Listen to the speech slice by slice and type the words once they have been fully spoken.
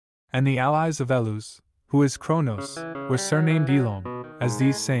And the allies of Elus, who is Kronos, were surnamed Elom, as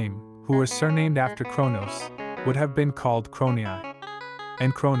these same, who were surnamed after Kronos, would have been called Chronii.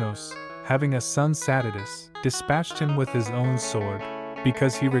 And Kronos, having a son Sadidus, dispatched him with his own sword,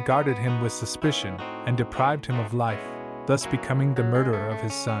 because he regarded him with suspicion, and deprived him of life, thus becoming the murderer of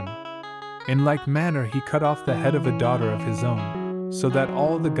his son. In like manner he cut off the head of a daughter of his own, so that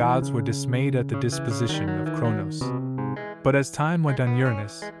all the gods were dismayed at the disposition of Kronos. But as time went on,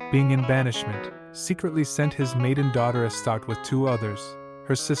 Uranus, being in banishment, secretly sent his maiden daughter Astarte with 2 others,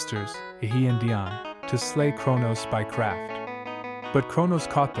 her sisters, Ae and Dione, to slay Kronos by craft. But Kronos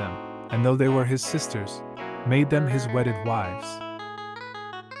caught them, and though they were his sisters, made them his wedded wives.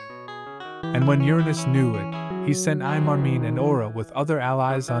 And when Uranus knew it, he sent Imarmene and Ora with other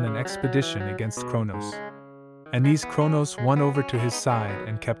allies on an expedition against Kronos. And these Kronos won over to his side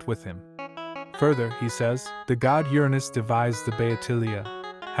and kept with him. Further, he says, the god Uranus devised the Beatilia,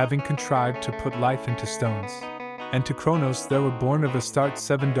 having contrived to put life into stones. And to Kronos there were born of Astarte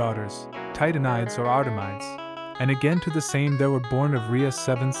 7 daughters, Titanides or Artemides. And again to the same there were born of Rhea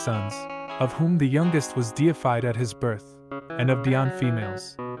 7 sons, of whom the youngest was deified at his birth, and of Dione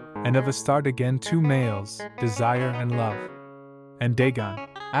females. And of Astarte again 2 males, Desire and Love. And Dagon,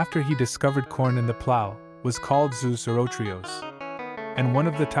 after he discovered corn in the plough, was called Zeus or Otrios. And one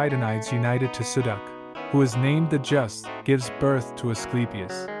of the Titanides united to Suduk, who is named the Just, gives birth to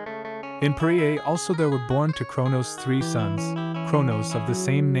Asclepius. In Perea also there were born to Kronos 3 sons, Kronos of the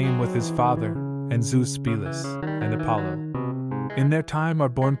same name with his father, and Zeus Belus, and Apollo. In their time are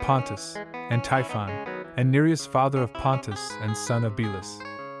born Pontus, and Typhon, and Nereus father of Pontus and son of Belus.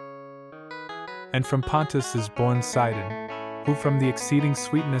 And from Pontus is born Sidon, who from the exceeding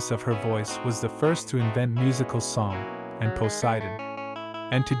sweetness of her voice was the first to invent musical song, and Poseidon.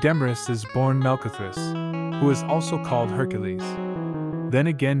 And to Demarus is born Melcathris, who is also called Hercules. Then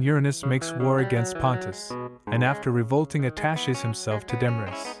again Uranus makes war against Pontus, and after revolting attaches himself to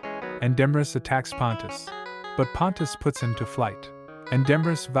Demarus. And Demarus attacks Pontus. But Pontus puts him to flight, and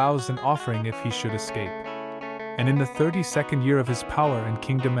Demarus vows an offering if he should escape. And in the 32nd year of his power in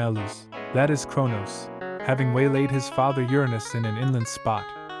kingdom Elus, that is Kronos, having waylaid his father Uranus in an inland spot,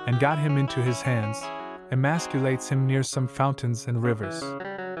 and got him into his hands, emasculates him near some fountains and rivers.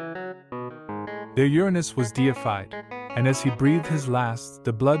 There Uranus was deified, and as he breathed his last,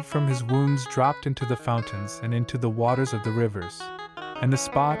 the blood from his wounds dropped into the fountains and into the waters of the rivers, and the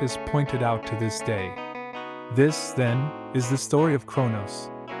spot is pointed out to this day. This, then, is the story of Kronos,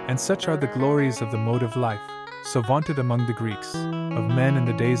 and such are the glories of the mode of life, so vaunted among the Greeks, of men in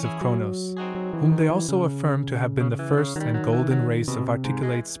the days of Kronos, whom they also affirm to have been the first and golden race of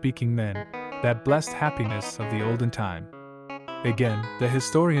articulate speaking men, that blessed happiness of the olden time. Again, the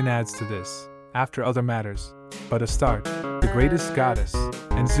historian adds to this, after other matters, but Astarte, the greatest goddess,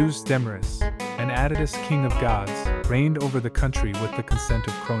 and Zeus Demarus, and Attitus king of gods, reigned over the country with the consent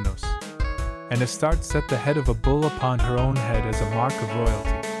of Kronos. And Astarte set the head of a bull upon her own head as a mark of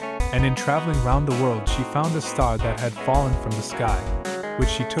royalty. And in traveling round the world she found a star that had fallen from the sky, which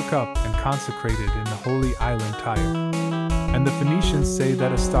she took up and consecrated in the holy island Tyre. And the Phoenicians say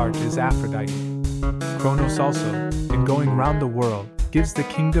that Astarte is Aphrodite. Kronos also, in going round the world, gives the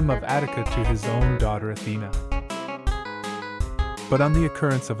kingdom of Attica to his own daughter Athena. But on the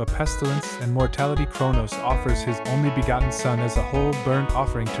occurrence of a pestilence and mortality Kronos offers his only begotten son as a whole burnt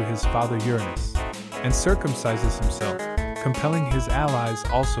offering to his father Uranus, and circumcises himself, compelling his allies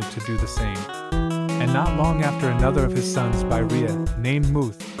also to do the same. And not long after another of his sons by Rhea, named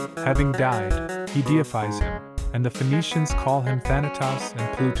Muth, having died, he deifies him, and the Phoenicians call him Thanatos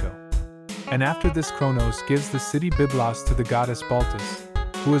and Pluto. And after this Kronos gives the city Byblos to the goddess Baltis,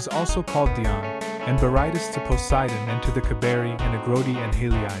 who is also called Dione, and Berytus to Poseidon and to the Caberi and Agrodi and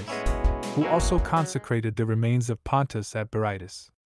Heliais, who also consecrated the remains of Pontus at Berytus.